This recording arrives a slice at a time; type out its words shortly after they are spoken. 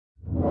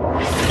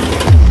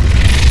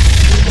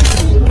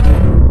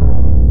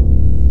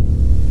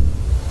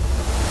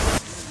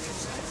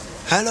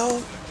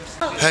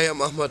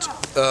I'm Ahmad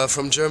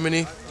from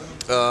Germany.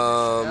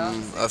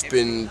 I've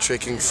been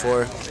tricking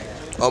for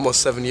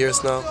almost 7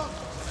 years now,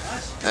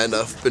 and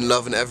I've been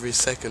loving every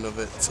second of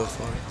it so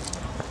far.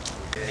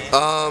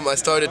 I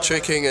started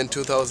tricking in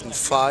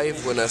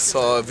 2005 when I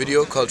saw a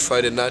video called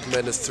Friday Night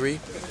Madness 3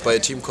 by a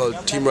team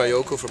called Team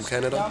Ryoko from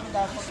Canada.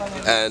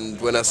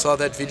 And when I saw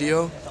that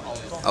video,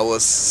 I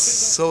was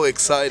so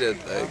excited.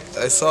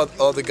 I saw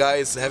all the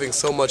guys having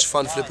so much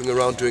fun flipping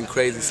around doing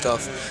crazy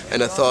stuff,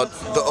 and I thought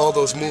all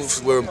those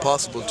moves were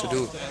impossible to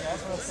do.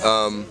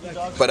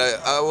 But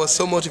I was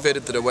so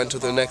motivated that I went to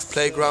the next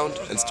playground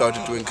and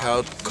started doing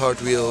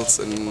cartwheels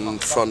and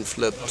front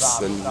flips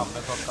and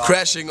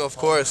crashing, of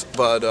course,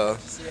 but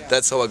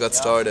that's how I got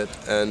started,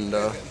 and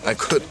I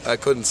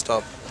couldn't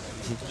stop.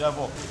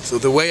 So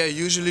the way I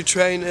usually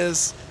train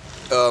is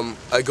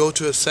I go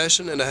to a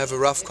session and I have a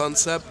rough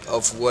concept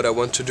of what I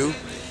want to do,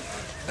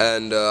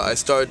 and I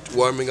start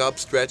warming up,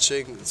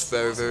 stretching. It's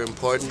very, very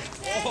important,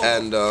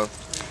 and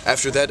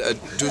after that I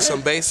do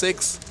some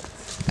basics.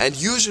 And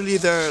usually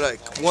there are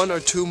like 1 or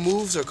 2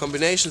 moves or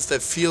combinations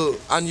that feel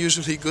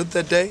unusually good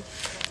that day,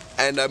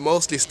 and I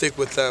mostly stick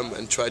with them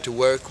and try to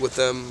work with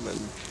them and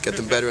get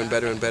them better and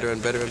better and better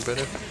and better and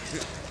better.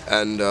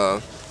 And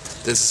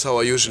this is how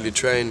I usually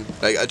train.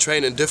 Like, I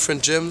train in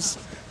different gyms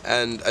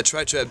and I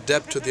try to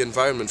adapt to the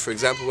environment. For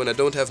example, when I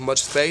don't have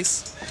much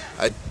space,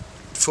 I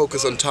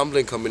focus on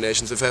tumbling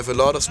combinations. If I have a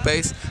lot of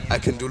space, I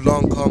can do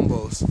long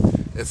combos.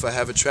 If I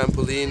have a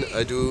trampoline,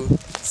 I do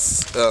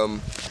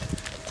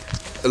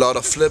a lot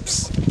of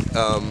flips.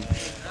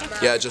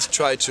 Yeah, just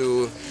try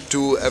to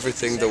do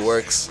everything that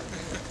works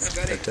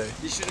that day.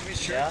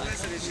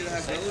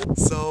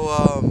 So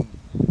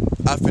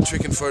I've been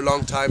tricking for a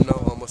long time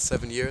now, almost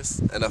 7 years,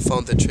 and I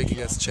found that tricking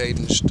has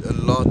changed a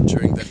lot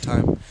during that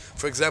time.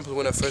 For example,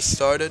 when I first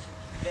started,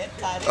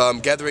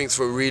 gatherings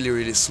were really,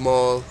 really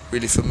small,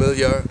 really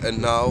familiar,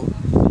 and now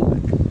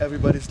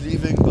everybody's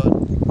leaving. But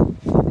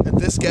at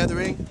this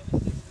gathering,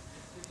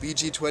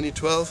 BG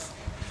 2012,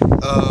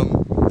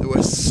 there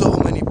were so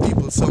many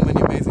people, so many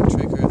amazing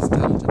trickers,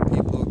 talented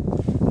people.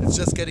 It's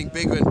just getting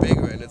bigger and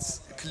bigger, and it's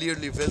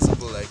clearly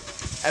visible. Like,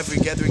 every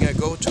gathering I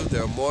go to,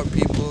 there are more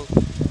people,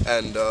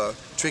 and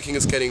tricking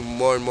is getting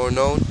more and more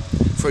known.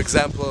 For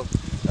example,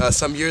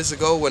 some years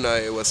ago when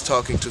I was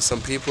talking to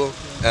some people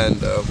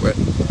and were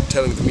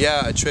telling them,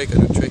 yeah, I do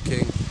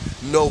tricking,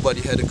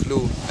 nobody had a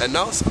clue. And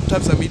now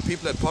sometimes I meet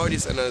people at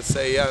parties and I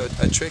say, yeah,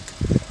 I trick.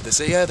 They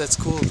say, yeah, that's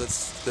cool,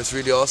 that's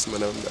really awesome.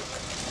 And I'm like,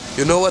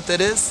 you know what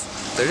that is?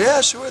 They're,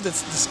 yeah, sure,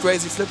 that's this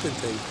crazy flipping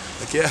thing.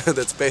 Like, yeah,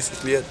 that's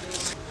basically it.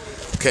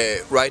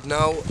 Okay, right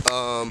now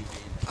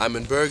I'm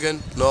in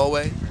Bergen,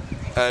 Norway,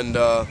 and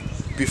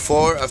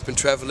before I've been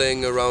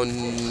traveling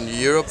around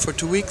Europe for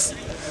 2 weeks.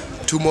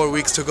 2 more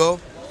weeks to go.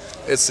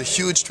 It's a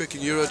huge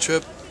tricking Euro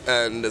trip,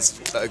 and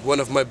it's like one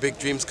of my big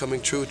dreams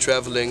coming true,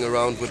 traveling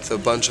around with a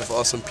bunch of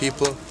awesome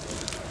people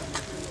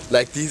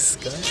like these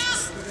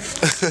guys.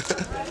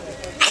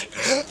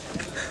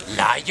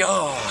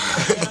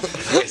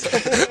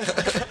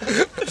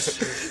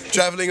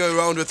 Traveling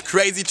around with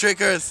crazy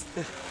trickers,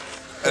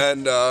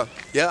 and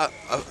yeah,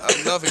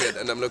 I'm loving it,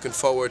 and I'm looking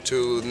forward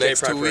to the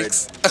next 2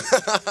 weeks.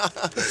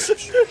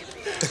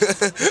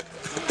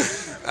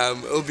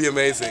 It'll be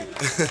amazing.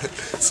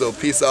 So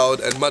peace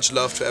out and much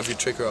love to every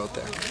tricker out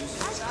there.